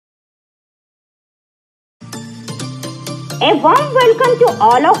A warm welcome to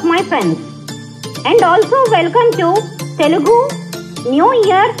all of my friends and also welcome to Telugu New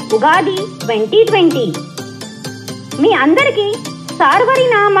Year Ugadi 2020. మీ అందరికీ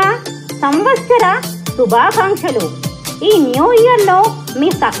సార్వరినామ సంవత్సర శుభాకాంక్షలు. ఈ new ఇయర్లో మీ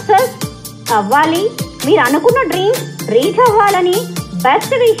success అవ్వాలి, మీరు అనుకున్న డ్రీమ్స్ రీచ్ అవ్వాలని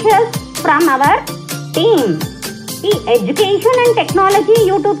best wishes from our team. ఈ ఎడ్యుకేషన్ అండ్ టెక్నాలజీ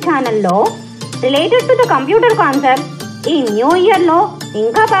యూట్యూబ్ ఛానల్లో related to the computer concept ఈ న్యూ ఇయర్లో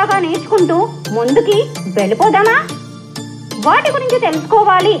ఇంకా బాగా నేర్చుకుంటూ ముందుకి వెళ్ళిపోదామా? వాటి గురించి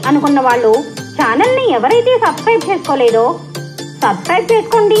తెలుసుకోవాలి అనుకున్న వాళ్ళు ఛానల్ని ఎవరైతే సబ్స్క్రైబ్ చేసుకోలేదో సబ్స్క్రైబ్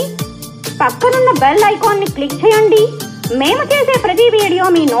చేసుకోండి. పక్కనున్న బెల్ ఐకాన్ని క్లిక్ చేయండి. మేము చేసే ప్రతి వీడియో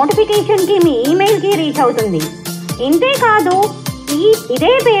మీ నోటిఫికేషన్కి మీ ఈమెయిల్కి రీచ్ అవుతుంది. ఇంతేకాదు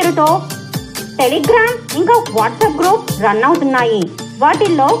ఇదే పేరుతో టెలిగ్రామ్ ఇంకా వాట్సాప్ గ్రూప్ రన్ అవుతున్నాయి.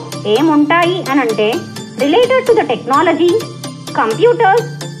 వాటిల్లో ఏముంటాయి అని అంటే related to the technology, computers,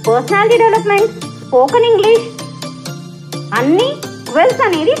 personality development, spoken English అన్ని క్విల్స్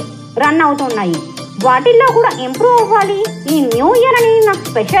అనేది రన్ అవుతున్నాయి. వాటిల్లో కూడా ఇంప్రూవ్ అవ్వాలి, ఈ న్యూ ఇయర్ అనేది నాకు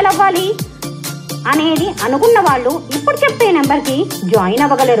స్పెషల్ అవ్వాలి అనేది అనుకున్న వాళ్ళు ఇప్పుడు చెప్పే నెంబర్కి జాయిన్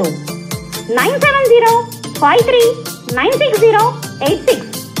అవ్వగలరు. 9705396086.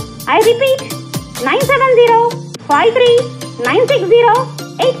 I repeat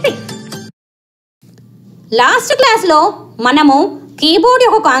 9705396086. లాస్ట్ క్లాస్లో మనము కీబోర్డ్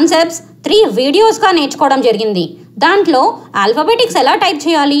యొక్క కాన్సెప్ట్స్ 3 వీడియోస్గా నేర్చుకోవడం జరిగింది. దాంట్లో ఆల్ఫాబెటిక్స్ ఎలా టైప్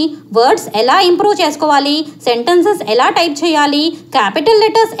చేయాలి, వర్డ్స్ ఎలా ఇంప్రూవ్ చేసుకోవాలి, సెంటెన్సెస్ ఎలా టైప్ చేయాలి, క్యాపిటల్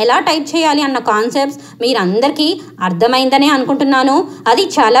లెటర్స్ ఎలా టైప్ చేయాలి అన్న కాన్సెప్ట్స్ మీరందరికీ అర్థమైందనే అనుకుంటున్నాను. అది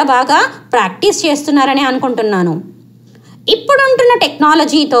చాలా బాగా ప్రాక్టీస్ చేస్తున్నారని అనుకుంటున్నాను. ఇప్పుడుంటున్న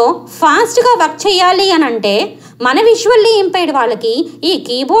టెక్నాలజీతో ఫాస్ట్గా వర్క్ చేయాలి అని అంటే మన విజువల్లీ ఇంపైర్డ్ వాళ్ళకి ఈ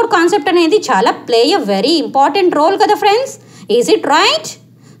కీబోర్డ్ కాన్సెప్ట్ అనేది చాలా play a very important role కదా friends. Is it right?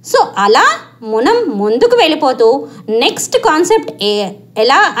 So అలా మనం ముందుకు వెళ్ళిపోతూ నెక్స్ట్ కాన్సెప్ట్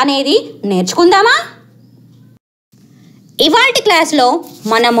ఎలా అనేది నేర్చుకుందామా? ఇవాల్టి క్లాస్లో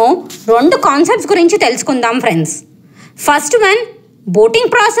మనము 2 కాన్సెప్ట్స్ గురించి తెలుసుకుందాం friends. First one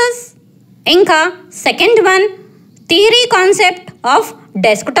booting process, ఇంకా second one theory concept of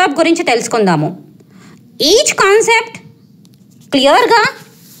desktop గురించి తెలుసుకుందాము. ఈచ్ కాన్సెప్ట్ క్లియర్గా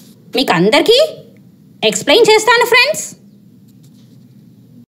మీకు అందరికీ ఎక్స్ప్లెయిన్ చేస్తాను friends.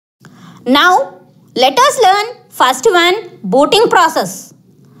 Now let us learn first one booting process.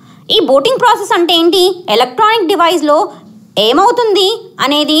 ఈ బూటింగ్ ప్రాసెస్ అంటే ఏంటి, ఎలక్ట్రానిక్ డివైస్లో ఏమవుతుంది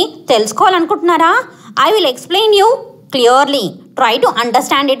అనేది తెలుసుకోవాలనుకుంటున్నారా? I will explain you clearly. Try to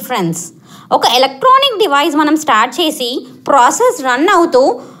understand it friends. ఒక ఎలక్ట్రానిక్ డివైస్ మనం స్టార్ట్ చేసి ప్రాసెస్ రన్ అవుతూ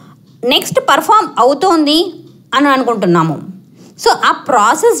నెక్స్ట్ పర్ఫామ్ అవుతోంది అని అనుకుంటున్నాము. సో ఆ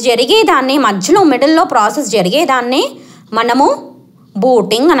ప్రాసెస్ జరిగేదాన్ని, మధ్యలో మిడిల్లో ప్రాసెస్ జరిగేదాన్ని మనము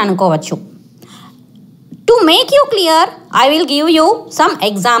బూటింగ్ అని అనుకోవచ్చు. To make you clear I will give you some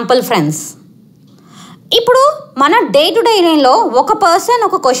example friends. ఇప్పుడు మన డే టు డే లైఫ్లో ఒక పర్సన్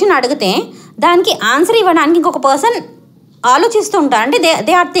ఒక క్వశ్చన్ అడిగితే దానికి ఆన్సర్ ఇవ్వడానికి ఇంకొక పర్సన్ ఆలోచిస్తుంటారు. అంటే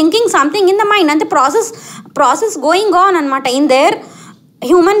they are thinking something in the mind. అంటే ప్రాసెస్ గోయింగ్ ఆన్ అనమాట in there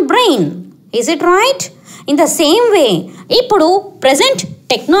human brain. Is it right? In the same way ఇప్పుడు ప్రజెంట్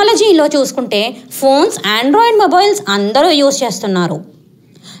టెక్నాలజీలో చూసుకుంటే ఫోన్స్, ఆండ్రాయిడ్ మొబైల్స్ అందరూ యూజ్ చేస్తున్నారు.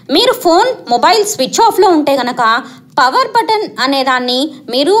 మీరు మొబైల్ స్విచ్ ఆఫ్లో ఉంటే కనుక పవర్ బటన్ అనేదాన్ని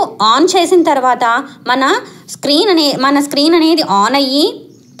మీరు ఆన్ చేసిన తర్వాత మన స్క్రీన్ అనేది ఆన్ అయ్యి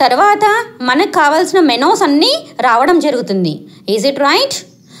తర్వాత మనకు కావాల్సిన మెనూస్ అన్నీ రావడం జరుగుతుంది. Is it right?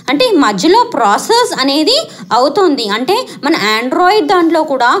 అంటే మధ్యలో ప్రాసెస్ అనేది అవుతుంది. అంటే మన ఆండ్రాయిడ్ దాంట్లో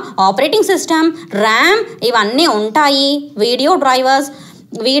కూడా ఆపరేటింగ్ సిస్టమ్, ర్యామ్ ఇవన్నీ ఉంటాయి.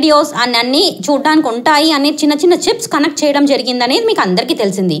 వీడియోస్ అన్నీ చూడడానికి ఉంటాయి అనే చిన్న చిన్న చిప్స్ కనెక్ట్ చేయడం జరిగింది అనేది మీకు అందరికీ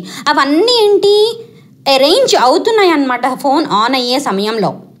తెలిసింది. అవన్నీ ఏంటి, అరేంజ్ అవుతున్నాయి అన్నమాట ఫోన్ ఆన్ అయ్యే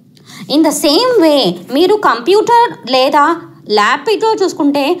సమయంలో. ఇన్ ద సేమ్ వే మీరు కంప్యూటర్ లేదా ల్యాప్టాప్లో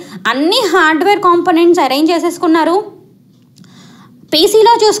చూసుకుంటే అన్ని హార్డ్వేర్ కాంపోనెంట్స్ అరేంజ్ చేసేసుకున్నారు.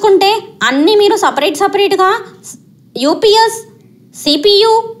 పీసీలో చూసుకుంటే అన్నీ మీరు సపరేట్గా UPS,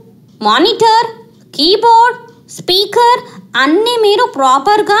 CPU, monitor, keyboard, speaker అన్నీ మీరు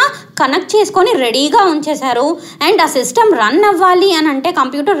ప్రాపర్గా కనెక్ట్ చేసుకొని రెడీగా ఉంచేశారు. అండ్ ఆ సిస్టమ్ రన్ అవ్వాలి అని అంటే,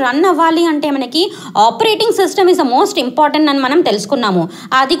 కంప్యూటర్ రన్ అవ్వాలి అంటే మనకి operating system is the most important అని మనం తెలుసుకున్నాము.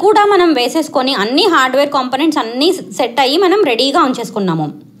 అది కూడా మనం వేసేసుకొని అన్ని హార్డ్వేర్ కాంపోనెంట్స్ అన్నీ సెట్ అయ్యి మనం రెడీగా ఉంచేసుకున్నాము.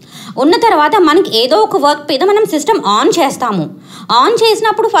 ఉన్న తర్వాత మనకి ఏదో ఒక వర్క్ మీద మనం సిస్టమ్ ఆన్ చేస్తాము. ఆన్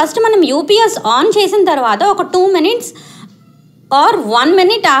చేసినప్పుడు ఫస్ట్ మనం యూపీఎస్ ఆన్ చేసిన తర్వాత ఒక 2 minutes ఆర్ 1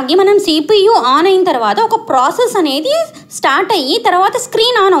 minute ఆగి మనం సిపియు ఆన్ అయిన తర్వాత ఒక ప్రాసెస్ అనేది స్టార్ట్ అయ్యి తర్వాత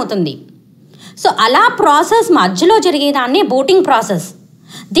స్క్రీన్ ఆన్ అవుతుంది. సో అలా ప్రాసెస్ మధ్యలో జరిగేదాన్ని బూటింగ్ ప్రాసెస్.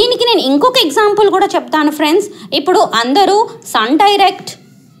 దీనికి నేను ఇంకొక ఎగ్జాంపుల్ కూడా చెప్తాను ఫ్రెండ్స్. ఇప్పుడు అందరూ సన్ డైరెక్ట్,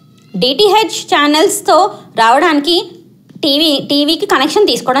 డిటిహెచ్ ఛానల్స్తో రావడానికి టీవీకి కనెక్షన్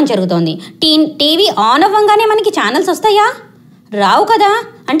తీసుకోవడం జరుగుతుంది. టీవీ ఆన్ అవ్వగానే మనకి ఛానల్స్ వస్తాయా? రావు కదా.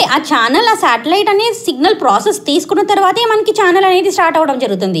 అంటే ఆ ఛానల్, ఆ శాటిలైట్ అనేది సిగ్నల్ ప్రాసెస్ తీసుకున్న తర్వాతే మనకి ఛానల్ అనేది స్టార్ట్ అవ్వడం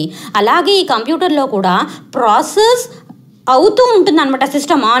జరుగుతుంది. అలాగే ఈ కంప్యూటర్లో కూడా ప్రాసెస్ అవుతూ ఉంటుంది అనమాట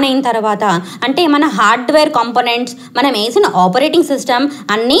సిస్టమ్ ఆన్ అయిన తర్వాత. అంటే మన హార్డ్వేర్ కాంపోనెంట్స్, మనం వేసిన ఆపరేటింగ్ సిస్టమ్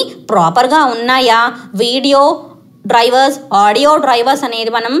అన్నీ ప్రాపర్గా ఉన్నాయా, వీడియో డ్రైవర్స్, ఆడియో డ్రైవర్స్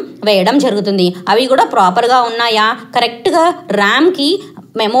అనేది మనం వేయడం జరుగుతుంది. అవి కూడా ప్రాపర్గా ఉన్నాయా, కరెక్ట్గా ర్యామ్కి,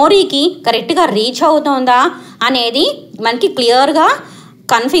 మెమొరీకి కరెక్ట్గా రీచ్ అవుతుందా అనేది మనకి క్లియర్గా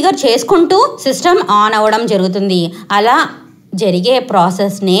కన్ఫిగర్ చేసుకుంటూ సిస్టమ్ ఆన్ అవ్వడం జరుగుతుంది. అలా జరిగే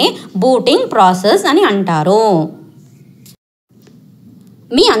ప్రాసెస్నే బూటింగ్ ప్రాసెస్ అని అంటారు.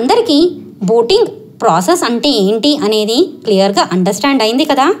 మీ అందరికీ బూటింగ్ ప్రాసెస్ అంటే ఏంటి అనేది క్లియర్గా అండర్స్టాండ్ అయింది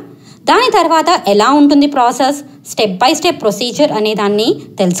కదా. దాని తర్వాత ఎలా ఉంటుంది process, step by step procedure అనే దాన్ని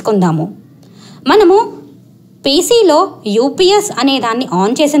తెలుసుకుందాము. మనము పీసీలో యూపీఎస్ అనే దాన్ని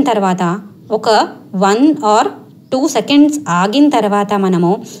ఆన్ చేసిన తర్వాత ఒక 1 or 2 seconds ఆగిన తర్వాత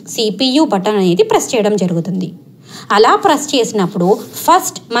మనము సిపియు బటన్ అనేది ప్రెస్ చేయడం జరుగుతుంది. అలా ప్రెస్ చేసినప్పుడు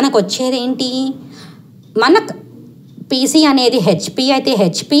ఫస్ట్ మనకు వచ్చేది ఏంటి, మన పీసీ అనేది హెచ్పి అయితే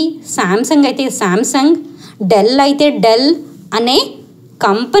హెచ్పి, శాంసంగ్ అయితే శాంసంగ్, డెల్ అయితే డెల్ అనే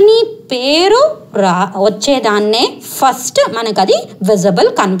కంపెనీ పేరు వచ్చేదాన్నే ఫస్ట్ మనకు అది విజిబుల్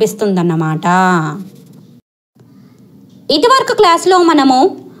కనిపిస్తుందన్నమాట. ఇదివరకు క్లాస్లో మనము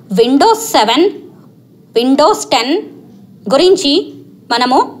విండోస్ 7, విండోస్ 10 గురించి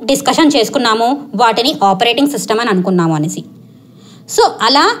మనము డిస్కషన్ చేసుకున్నాము. వాటిని ఆపరేటింగ్ సిస్టమ్ అని అనుకున్నాము అనేసి. సో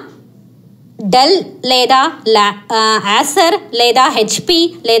అలా డెల్ లేదా యాసర్ లేదా హెచ్పి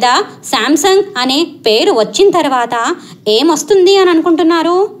లేదా శాంసంగ్ అనే పేరు వచ్చిన తర్వాత ఏమొస్తుంది అని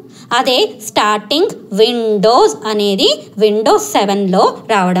అనుకుంటున్నారు? అదే స్టార్టింగ్ విండోస్ అనేది విండోస్ 7లో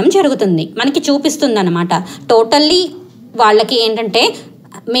రావడం జరుగుతుంది. మనకి చూపిస్తుంది అన్నమాట. టోటల్లీ వాళ్ళకి ఏంటంటే,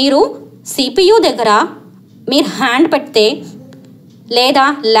 మీరు సిపియు దగ్గర మీరు హ్యాండ్ పెడితే లేదా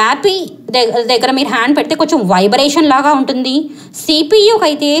ల్యాపీ దగ్గర మీరు హ్యాండ్ పెడితే కొంచెం వైబ్రేషన్ లాగా ఉంటుంది. సిపియుకి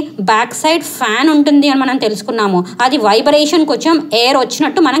అయితే బ్యాక్ సైడ్ ఫ్యాన్ ఉంటుంది అని మనం తెలుసుకున్నాము. అది వైబ్రేషన్, కొంచెం ఎయిర్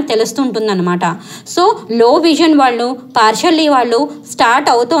వచ్చినట్టు మనకు తెలుస్తుంటుంది అనమాట. సో లో విజన్ వాళ్ళు, పార్షల్లీ వాళ్ళు స్టార్ట్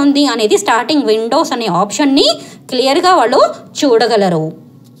అవుతోంది అనేది స్టార్టింగ్ విండోస్ అనే ఆప్షన్ని క్లియర్గా వాళ్ళు చూడగలరు.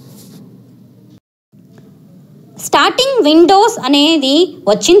 స్టార్టింగ్ విండోస్ అనేది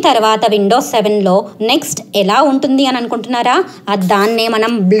వచ్చిన తర్వాత విండోస్ 7లో నెక్స్ట్ ఎలా ఉంటుంది అని అనుకుంటున్నారా? దాన్నే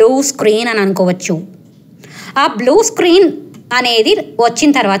మనం బ్లూ స్క్రీన్ అని అనుకోవచ్చు. ఆ బ్లూ స్క్రీన్ అనేది వచ్చిన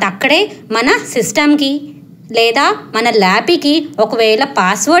తర్వాత అక్కడే మన సిస్టమ్కి లేదా మన ల్యాప్కి ఒకవేళ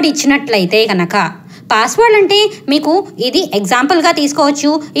పాస్వర్డ్ ఇచ్చినట్లయితే కనుక, పాస్వర్డ్ అంటే మీకు ఇది ఎగ్జాంపుల్గా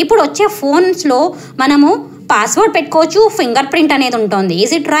తీసుకోవచ్చు. ఇప్పుడు వచ్చే ఫోన్స్లో మనము పాస్వర్డ్ పెట్టుకోవచ్చు, ఫింగర్ ప్రింట్ అనేది ఉంటుంది.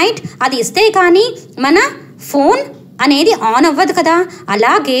 Is it right? అది ఇస్తే కానీ మన ఫోన్ అనేది ఆన్ అవ్వదు కదా.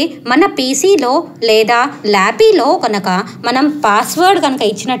 అలాగే మన పీసీలో లేదా ల్యాపీలో కనుక మనం పాస్వర్డ్ కనుక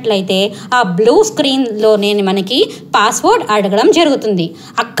ఇచ్చినట్లయితే ఆ బ్లూ స్క్రీన్లోనే మనకి పాస్వర్డ్ అడగడం జరుగుతుంది.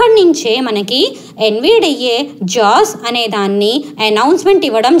 అక్కడి నుంచే మనకి ఎన్విడిఏ జాస్ అనే దాన్ని అనౌన్స్మెంట్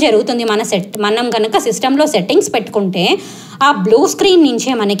ఇవ్వడం జరుగుతుంది. మనం కనుక సిస్టంలో సెట్టింగ్స్ పెట్టుకుంటే ఆ బ్లూ స్క్రీన్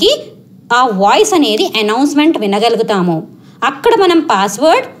నుంచే మనకి ఆ వాయిస్ అనేది అనౌన్స్మెంట్ వినగలుగుతాము. అక్కడ మనం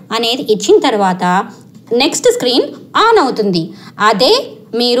పాస్వర్డ్ అనేది ఇచ్చిన తర్వాత నెక్స్ట్ స్క్రీన్ ఆన్ అవుతుంది. అదే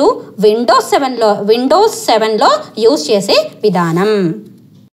మీరు విండోస్ 7లో యూజ్ చేసే విధానం.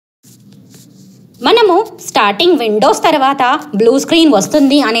 మనము స్టార్టింగ్ విండోస్ తర్వాత బ్లూ స్క్రీన్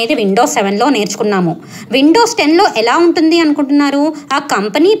వస్తుంది అనేది విండోస్ 7లో నేర్చుకున్నాము. విండోస్ 10లో ఎలా ఉంటుంది అనుకుంటున్నారు? ఆ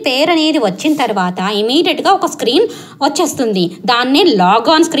కంపెనీ పేరు అనేది వచ్చిన తర్వాత ఇమీడియట్గా ఒక స్క్రీన్ వచ్చేస్తుంది. దాన్నే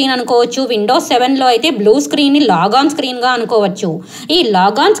లాగ్ ఆన్ స్క్రీన్ అనుకోవచ్చు. విండోస్ 7లో అయితే బ్లూ స్క్రీన్ని లాగ్ ఆన్ స్క్రీన్గా అనుకోవచ్చు. ఈ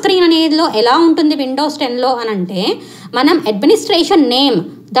లాగ్ ఆన్ స్క్రీన్ అనేదిలో ఎలా ఉంటుంది విండోస్ 10లో అని అంటే, మనం అడ్మినిస్ట్రేషన్ నేమ్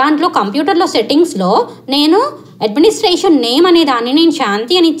దాంట్లో కంప్యూటర్లో సెట్టింగ్స్లో నేను అడ్మినిస్ట్రేషన్ నేమ్ అనే దాన్ని నేను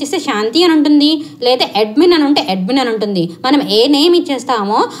శాంతి అని ఇచ్చేస్తే శాంతి అని ఉంటుంది, లేదా అడ్మిన్ అని ఉంటే అడ్మిన్ అని ఉంటుంది. మనం ఏ నేమ్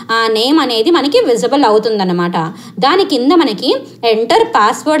ఇచ్చేస్తామో ఆ నేమ్ అనేది మనకి విజిబుల్ అవుతుందన్నమాట. దాని కింద మనకి ఎంటర్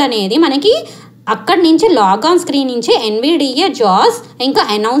పాస్వర్డ్ అనేది మనకి అక్కడి నుంచి లాగ్ ఆన్ స్క్రీన్ నుంచి ఎన్విడిఏ జాస్ ఇంకా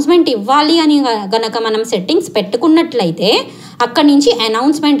అనౌన్స్మెంట్ ఇవ్వాలి అని గనక మనం సెట్టింగ్స్ పెట్టుకున్నట్లయితే అక్కడి నుంచి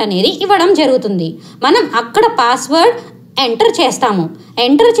అనౌన్స్మెంట్ అనేది ఇవ్వడం జరుగుతుంది. మనం అక్కడ పాస్వర్డ్ ఎంటర్ చేస్తాము.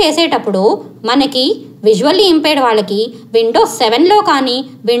 ఎంటర్ చేసేటప్పుడు మనకి విజువల్లీ ఇంపేర్డ్ వాళ్ళకి విండోస్ 7లో కానీ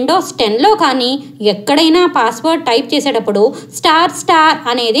విండోస్ 10లో కానీ ఎక్కడైనా పాస్వర్డ్ టైప్ చేసేటప్పుడు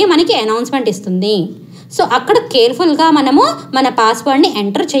 ** అనేది మనకి అనౌన్స్మెంట్ ఇస్తుంది. సో అక్కడ కేర్ఫుల్గా మనము మన పాస్వర్డ్ని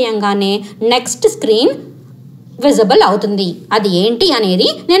ఎంటర్ చేయంగానే నెక్స్ట్ స్క్రీన్ విజిబుల్ అవుతుంది. అది ఏంటి అనేది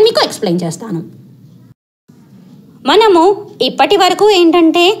నేను మీకు ఎక్స్ప్లెయిన్ చేస్తాను. మనము ఇప్పటి వరకు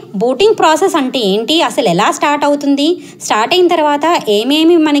ఏంటంటే బూటింగ్ ప్రాసెస్ అంటే ఏంటి, అసలు ఎలా స్టార్ట్ అవుతుంది, స్టార్ట్ అయిన తర్వాత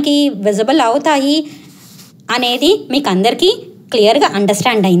ఏమేమి మనకి విజిబుల్ అవుతాయి అనేది మీకు అందరికీ క్లియర్గా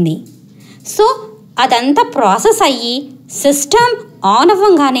అండర్స్టాండ్ అయింది. సో అదంతా ప్రాసెస్ అయ్యి సిస్టమ్ ఆన్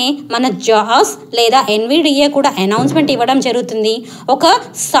అవ్వగానే మన జాస్ లేదా ఎన్విడిఏ కూడా అనౌన్స్మెంట్ ఇవ్వడం జరుగుతుంది. ఒక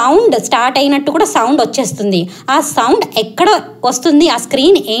సౌండ్ స్టార్ట్ అయినట్టు కూడా సౌండ్ వచ్చేస్తుంది. ఆ సౌండ్ ఎక్కడ వస్తుంది, ఆ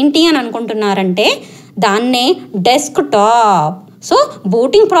స్క్రీన్ ఏంటి అని అనుకుంటున్నారంటే దాన్నే డెస్క్టాప్. సో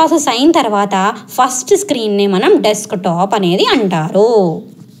బూటింగ్ ప్రాసెస్ అయిన తర్వాత ఫస్ట్ స్క్రీన్ని మనం డెస్క్టాప్ అనేది అంటారు.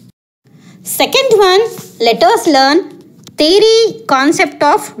 Second one, let us learn theory concept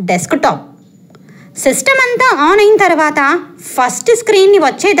of desktop. System అంతా ఆన్ అయిన తర్వాత ఫస్ట్ స్క్రీన్ని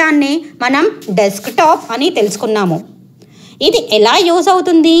వచ్చేదాన్ని మనం డెస్క్టాప్ అని తెలుసుకున్నాము. ఇది ఎలా యూజ్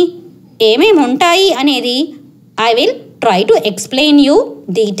అవుతుంది, ఏమేమి ఉంటాయి అనేది I will try to explain you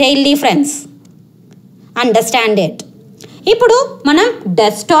detailly friends. Understand it. ఇప్పుడు మనం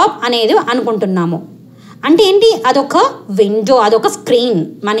డెస్క్టాప్ అనేది అనుకుంటున్నాము అంటే ఏంటి, అదొక విండో, అదొక స్క్రీన్.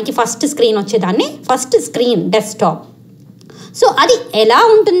 మనకి ఫస్ట్ స్క్రీన్ వచ్చేదాన్ని ఫస్ట్ స్క్రీన్ డెస్క్టాప్. సో అది ఎలా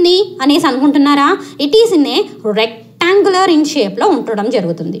ఉంటుంది అనేసి అనుకుంటున్నారా? It is in a rectangular in షేప్లో ఉండడం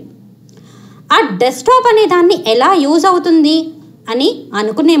జరుగుతుంది. ఆ డెస్క్టాప్ అనే దాన్ని ఎలా యూజ్ అవుతుంది అని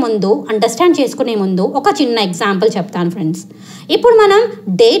అనుకునే ముందు, అండర్స్టాండ్ చేసుకునే ముందు ఒక చిన్న ఎగ్జాంపుల్ చెప్తాను ఫ్రెండ్స్. ఇప్పుడు మనం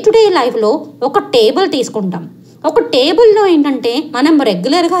డే టు డే లైఫ్లో ఒక టేబుల్ తీసుకుంటాం. ఒక టేబుల్లో ఏంటంటే మనం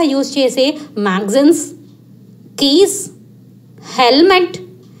రెగ్యులర్గా యూజ్ చేసే మ్యాగజైన్స్, కీస్, హెల్మెట్,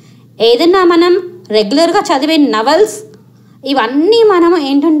 ఏదైనా మనం రెగ్యులర్గా చదివే నవల్స్, ఇవన్నీ మనం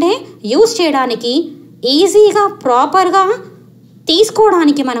ఏంటంటే యూజ్ చేయడానికి ఈజీగా ప్రాపర్గా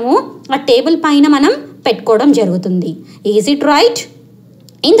తీసుకోవడానికి మనము ఆ టేబుల్ పైన మనం పెట్టుకోవడం జరుగుతుంది. Is it right?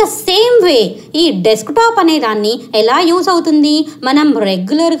 In the same way ఈ డెస్క్టాప్ అనే దాన్ని ఎలా యూజ్ అవుతుంది, మనం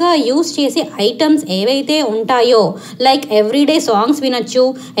రెగ్యులర్గా యూజ్ చేసే ఐటమ్స్ ఏవైతే ఉంటాయో, లైక్ ఎవ్రీడే సాంగ్స్ వినొచ్చు,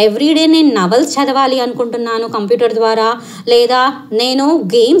 ఎవ్రీడే నేను నవల్స్ చదవాలి అనుకుంటున్నాను కంప్యూటర్ ద్వారా, లేదా నేను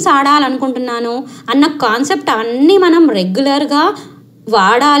గేమ్స్ ఆడాలనుకుంటున్నాను అన్న కాన్సెప్ట్ అన్నీ మనం రెగ్యులర్గా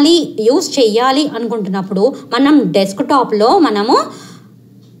వాడాలి, యూజ్ చేయాలి అనుకుంటున్నప్పుడు మనం డెస్క్టాప్లో మనము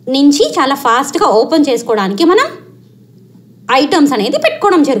నుంచి చాలా ఫాస్ట్గా ఓపెన్ చేసుకోవడానికి మనం ఐటమ్స్ అనేది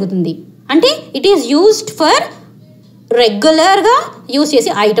పెట్టుకోవడం జరుగుతుంది. అంటే ఇట్ ఈస్ యూజ్డ్ ఫర్ రెగ్యులర్గా యూజ్ చేసి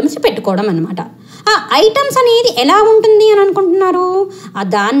ఐటమ్స్ పెట్టుకోవడం అనమాట. ఆ ఐటమ్స్ అనేది ఎలా ఉంటుంది అని అనుకుంటున్నారు?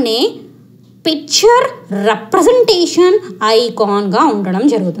 దాన్నే పిక్చర్ రిప్రజెంటేషన్ ఐకాన్గా ఉండడం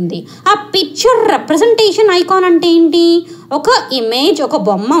జరుగుతుంది. ఆ పిక్చర్ రిప్రజెంటేషన్ ఐకాన్ అంటే ఏంటి? ఒక ఇమేజ్, ఒక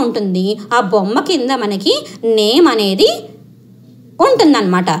బొమ్మ ఉంటుంది. ఆ బొమ్మ కింద మనకి నేమ్ అనేది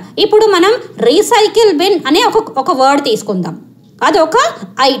ఉంటుందన్నమాట. ఇప్పుడు మనం రీసైకిల్ బిన్ అనే ఒక వర్డ్ తీసుకుందాం. అదొక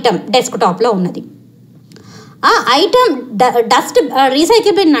ఐటమ్ డెస్క్టాప్లో ఉన్నది. ఆ ఐటమ్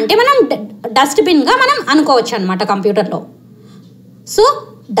రీసైకిల్ బిన్ అంటే మనం డస్ట్బిన్గా మనం అనుకోవచ్చు అనమాట కంప్యూటర్లో. సో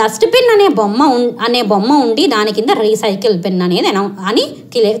డస్ట్బిన్ అనే బొమ్మ ఉండి దాని కింద రీసైకిల్ బిన్ అనేది అని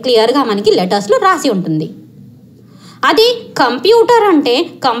క్లియర్గా మనకి లెటర్స్లో రాసి ఉంటుంది. అది కంప్యూటర్ అంటే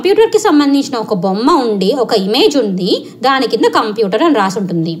కంప్యూటర్కి సంబంధించిన ఒక బొమ్మ ఉండి, ఒక ఇమేజ్ ఉంది, దాని కింద కంప్యూటర్ అని రాసి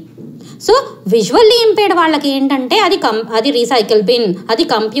ఉంటుంది. సో విజువల్లీ ఇంపేర్డ్ వాళ్ళకి ఏంటంటే అది రీసైకిల్ బిన్, అది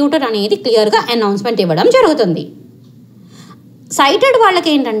కంప్యూటర్ అనేది క్లియర్గా అనౌన్స్మెంట్ ఇవ్వడం జరుగుతుంది. సైటెడ్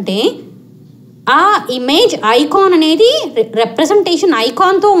వాళ్ళకి ఏంటంటే ఆ ఇమేజ్ ఐకాన్ అనేది రిప్రజెంటేషన్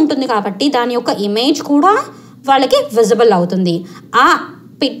ఐకాన్తో ఉంటుంది కాబట్టి దాని యొక్క ఇమేజ్ కూడా వాళ్ళకి విజిబుల్ అవుతుంది. ఆ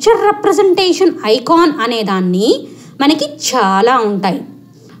పిక్చర్ రిప్రజెంటేషన్ ఐకాన్ అనే దాన్ని మనకి చాలా ఉంటాయి.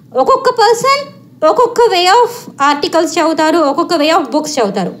 ఒక్కొక్క పర్సన్ ఒక్కొక్క వే ఆఫ్ ఆర్టికల్స్ చదువుతారు, ఒక్కొక్క వే ఆఫ్ బుక్స్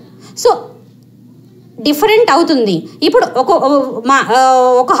చదువుతారు. సో డిఫరెంట్ అవుతుంది. ఇప్పుడు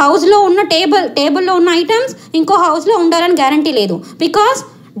ఒక హౌస్లో ఉన్న టేబుల్లో ఉన్న ఐటమ్స్ ఇంకో హౌస్లో ఉండాలని గ్యారంటీ లేదు. Because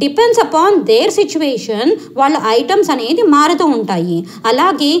depends upon there situation వాళ్ళ ఐటమ్స్ అనేది మారుతూ ఉంటాయి.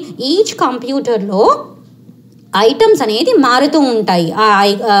 అలాగే ఈచ్ కంప్యూటర్లో ఐటమ్స్ అనేది మారుతూ ఉంటాయి, ఆ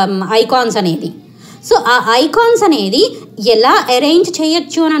ఐకాన్స్ అనేది. సో ఆ ఐకాన్స్ అనేది ఎలా అరేంజ్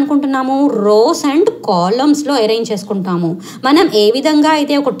చేయొచ్చు అని అనుకుంటున్నాము? రోస్ అండ్ కాలమ్స్లో అరేంజ్ చేసుకుంటాము. మనం ఏ విధంగా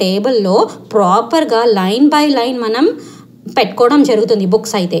అయితే ఒక టేబుల్లో ప్రాపర్గా లైన్ బై లైన్ మనం పెట్టుకోవడం జరుగుతుంది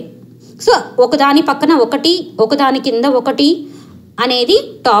బుక్స్ అయితే. సో ఒకదాని పక్కన ఒకటి, ఒకదాని కింద ఒకటి అనేది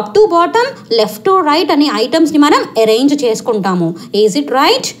top to bottom, left to right అనే ఐటమ్స్ని మనం అరేంజ్ చేసుకుంటాము. Is it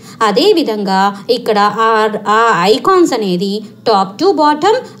right? అదేవిధంగా ఇక్కడ ఆ ఐకాన్స్ అనేది top to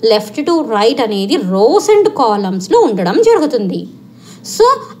bottom, left to right అనేది రోస్ అండ్ కాలమ్స్లో ఉండడం జరుగుతుంది. సో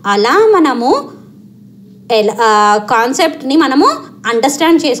అలా మనము కాన్సెప్ట్ని మనము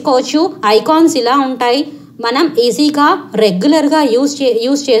అండర్స్టాండ్ చేసుకోవచ్చు. ఐకాన్స్ ఇలా ఉంటాయి, మనం ఈజీగా రెగ్యులర్గా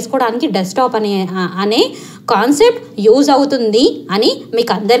యూజ్ చేసుకోవడానికి డెస్క్టాప్ అనే కాన్సెప్ట్ యూజ్ అవుతుంది అని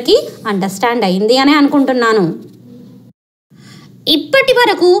మీకు అందరికీ అండర్స్టాండ్ అయింది అని అనుకుంటున్నాను. ఇప్పటి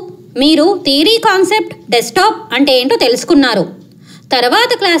వరకు మీరు థియరీ కాన్సెప్ట్ డెస్క్టాప్ అంటే ఏంటో తెలుసుకున్నారు.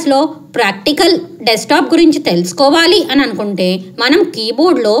 తర్వాత క్లాస్లో ప్రాక్టికల్ డెస్క్టాప్ గురించి తెలుసుకోవాలి అని అనుకుంటే మనం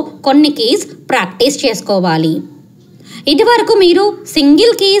కీబోర్డ్లో కొన్ని కీస్ ప్రాక్టీస్ చేసుకోవాలి. ఇదివరకు మీరు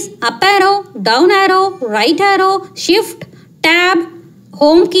single keys up arrow, down arrow, right arrow, shift, tab,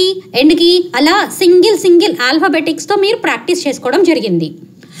 home key, end key అలా సింగిల్ ఆల్ఫాబెటిక్స్తో మీరు ప్రాక్టీస్ చేసుకోవడం జరిగింది.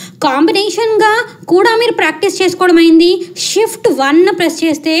 కాంబినేషన్గా కూడా మీరు ప్రాక్టీస్ చేసుకోవడం అయింది. షిఫ్ట్ 1 ప్రెస్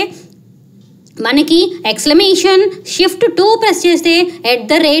చేస్తే మనకి ఎక్స్క్లమేషన్, షిఫ్ట్ 2 ప్రెస్ చేస్తే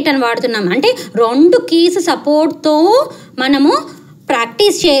 @ అని వాడుతున్నాం. అంటే 2 కీస్ సపోర్ట్తో మనము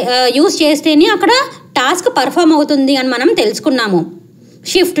యూజ్ చేస్తేనే అక్కడ టాస్క్ పర్ఫామ్ అవుతుంది అని మనం తెలుసుకున్నాము.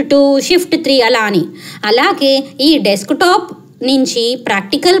 షిఫ్ట్ 2, షిఫ్ట్ 3 అలా అని. అలాగే ఈ డెస్క్టాప్ నుంచి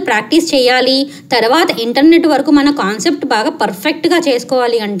ప్రాక్టీస్ చేయాలి. తర్వాత ఇంటర్నెట్ వరకు మన కాన్సెప్ట్ బాగా పర్ఫెక్ట్గా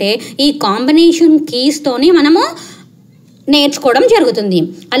చేసుకోవాలి అంటే ఈ కాంబినేషన్ కీస్తోని మనము నేర్చుకోవడం జరుగుతుంది.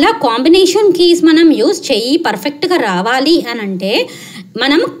 అలా కాంబినేషన్ కీస్ మనం యూజ్ చెయ్యి పర్ఫెక్ట్గా రావాలి అని అంటే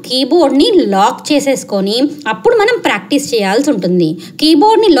మనం కీబోర్డ్ని లాక్ చేసేసుకొని అప్పుడు మనం ప్రాక్టీస్ చేయాల్సి ఉంటుంది.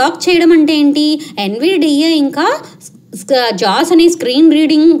 కీబోర్డ్ని లాక్ చేయడం అంటే ఏంటి? NVDA ఇంకా జాస్ అనే స్క్రీన్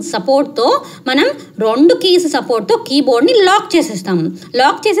రీడింగ్ సపోర్ట్తో మనం 2 కీస్ సపోర్ట్తో కీబోర్డ్ని లాక్ చేసేస్తాము.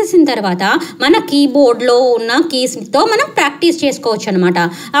 లాక్ చేసేసిన తర్వాత మన కీబోర్డ్లో ఉన్న కీస్తో మనం ప్రాక్టీస్ చేసుకోవచ్చు అనమాట.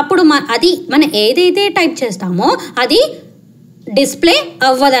 అప్పుడు అది మనం ఏదైతే టైప్ చేస్తామో అది డిస్ప్లే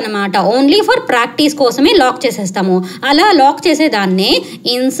అవ్వదనమాట. ఓన్లీ ఫర్ ప్రాక్టీస్ కోసమే లాక్ చేసేస్తాము. అలా లాక్ చేసేదాన్నే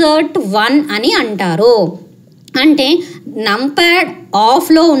ఇన్సర్ట్ 1 అని అంటారు. అంటే నంప్యాడ్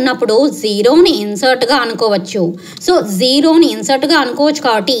ఆఫ్లో ఉన్నప్పుడు 0ని ఇన్సర్ట్గా అనుకోవచ్చు. సో 0ని ఇన్సర్ట్గా అనుకోవచ్చు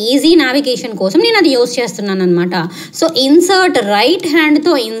కాబట్టి ఈజీ నావిగేషన్ కోసం నేను అది యూజ్ చేస్తున్నాను అనమాట. సో ఇన్సర్ట్ రైట్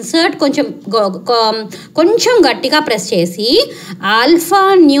హ్యాండ్తో ఇన్సర్ట్ కొంచెం గట్టిగా ప్రెస్ చేసి ఆల్ఫా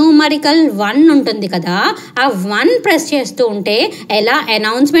న్యూమరికల్ 1 ఉంటుంది కదా, ఆ 1 ప్రెస్ చేస్తూ ఉంటే ఎలా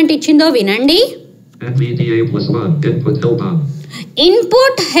అనౌన్స్మెంట్ ఇచ్చిందో వినండి.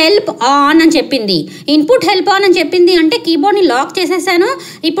 ఇన్పుట్ హెల్ప్ ఆన్ అని చెప్పింది. ఇన్పుట్ హెల్ప్ ఆన్ అని చెప్పింది అంటే కీబోర్డ్ని లాక్ చేసేసాను.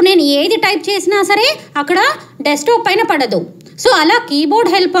 ఇప్పుడు నేను ఏది టైప్ చేసినా సరే అక్కడ డెస్క్టాప్ పైన పడదు. సో అలా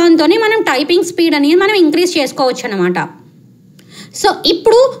కీబోర్డ్ హెల్ప్ ఆన్తోనే మనం టైపింగ్ స్పీడ్ అనేది మనం ఇంక్రీజ్ చేసుకోవచ్చు అనమాట. సో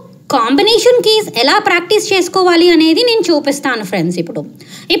ఇప్పుడు కాంబినేషన్ కీస్ ఎలా ప్రాక్టీస్ చేసుకోవాలి అనేది నేను చూపిస్తాను ఫ్రెండ్స్.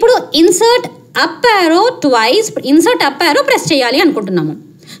 ఇప్పుడు insert up arrow insert up arrow press చేయాలి అనుకుంటున్నాము.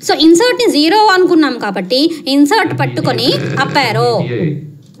 సో ఇన్సర్ట్ని 0 అనుకున్నాం కాబట్టి ఇన్సర్ట్ పట్టుకొని అప్ యారో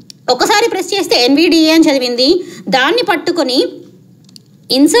ఒకసారి ప్రెస్ చేస్తే NVDA అని చదివింది. దాన్ని పట్టుకొని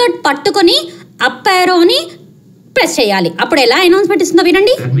ఇన్సర్ట్ పట్టుకొని అప్ యారోని ప్రెస్ చేయాలి. అప్పుడు ఎలా అనౌన్స్మెంట్ ఇస్తుందో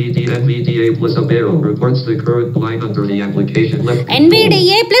వినండి.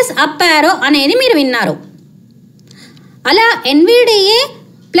 NVDA ప్లస్ అప్ యారో అనేది మీరు విన్నారు. అలా NVDA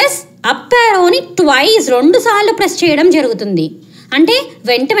ప్లస్ అప్ యారోని 2 సార్లు ప్రెస్ చేయడం జరుగుతుంది. అంటే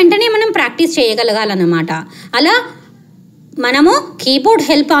వెంటనే మనం ప్రాక్టీస్ చేయగలగాలన్నమాట. అలా మనము కీబోర్డ్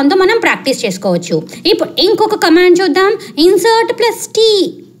హెల్ప్ ఆన్తో మనం ప్రాక్టీస్ చేసుకోవచ్చు. ఇప్పుడు ఇంకొక కమాండ్ చూద్దాం. Insert plus T.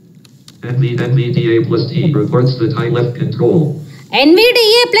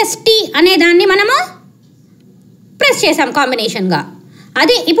 NVDA plus T అనే దాన్ని మనము ప్రెస్ చేసాం కాంబినేషన్గా.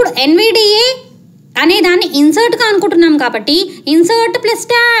 అదే ఇప్పుడు NVDA అనే దాన్ని ఇన్సర్ట్గా అనుకుంటున్నాం కాబట్టి ఇన్సర్ట్ ప్లస్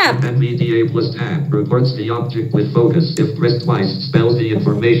ట్యాబ్.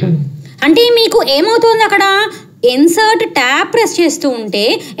 అంటే మీకు ఏమవుతుంది అక్కడ ఇన్సర్ట్ ట్యాబ్ ప్రెస్ చేస్తూ ఉంటే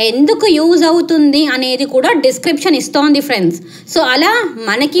ఎందుకు యూజ్ అవుతుంది అనేది కూడా డిస్క్రిప్షన్ ఇస్తోంది ఫ్రెండ్స్. సో అలా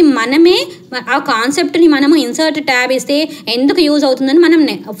మనమే ఆ కాన్సెప్ట్ని మనము ఇన్సర్ట్ ట్యాబ్ ఇస్తే ఎందుకు యూజ్ అవుతుందని మనం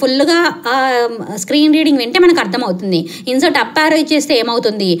ఫుల్గా స్క్రీన్ రీడింగ్ వింటే మనకు అర్థమవుతుంది. ఇన్సర్ట్ అప్ యారో ఇచ్చేస్తే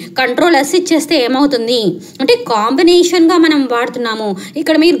ఏమవుతుంది, Ctrl+S ఇచ్చేస్తే ఏమవుతుంది అంటే కాంబినేషన్గా మనం వాడుతున్నాము.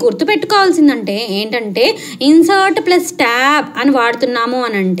 ఇక్కడ మీరు గుర్తుపెట్టుకోవాల్సిందంటే ఏంటంటే ఇన్సర్ట్ ప్లస్ ట్యాబ్ అని వాడుతున్నాము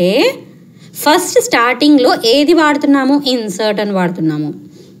అని అంటే ఫస్ట్ స్టార్టింగ్లో ఏది వాడుతున్నాము, ఇన్సర్ట్ అని వాడుతున్నాము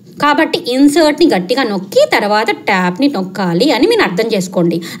కాబట్టి ఇన్సర్ట్ని గట్టిగా నొక్కి తర్వాత ట్యాబ్ని నొక్కాలి అని మీరు అర్థం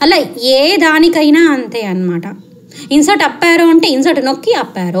చేసుకోండి. అలా ఏ దానికైనా అంతే అన్నమాట. ఇన్సర్ట్ అప్ యారో అంటే ఇన్సర్ట్ నొక్కి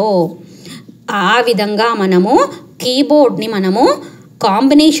అప్ యారో. ఆ విధంగా మనము కీబోర్డ్ని మనము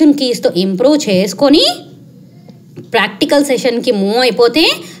కాంబినేషన్ కీస్తో ఇంప్రూవ్ చేసుకొని ప్రాక్టికల్ సెషన్కి మూవ్ అయిపోతే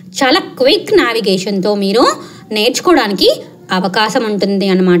చాలా క్విక్ నావిగేషన్తో మీరు నేర్చుకోవడానికి అవకాశం ఉంటుంది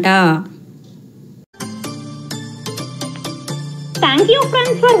అన్నమాట. Thank you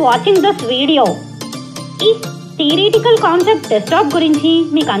friends for watching this video. ఈ థియరిటికల్ కాన్సెప్ట్ డెస్క్టాప్ గురించి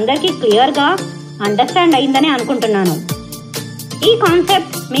మీకు అందరికీ క్లియర్గా అండర్స్టాండ్ అయిందని అనుకుంటున్నాను. ఈ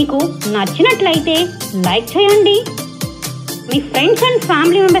కాన్సెప్ట్ మీకు నచ్చినట్లయితే లైక్ చేయండి, మీ ఫ్రెండ్స్ అండ్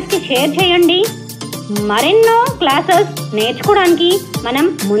ఫ్యామిలీ మెంబర్స్కి షేర్ చేయండి. మరెన్నో క్లాసెస్ నేర్చుకోవడానికి మనం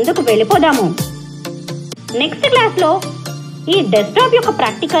ముందుకు వెళ్ళిపోదాము. నెక్స్ట్ క్లాస్లో ఈ డెస్క్టాప్ యొక్క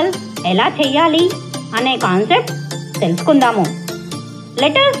ప్రాక్టికల్ ఎలా చేయాలి అనే కాన్సెప్ట్ తెలుసుకుందాము.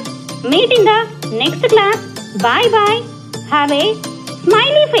 Let us meet in the next class. Bye bye. Have a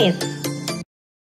smiley face.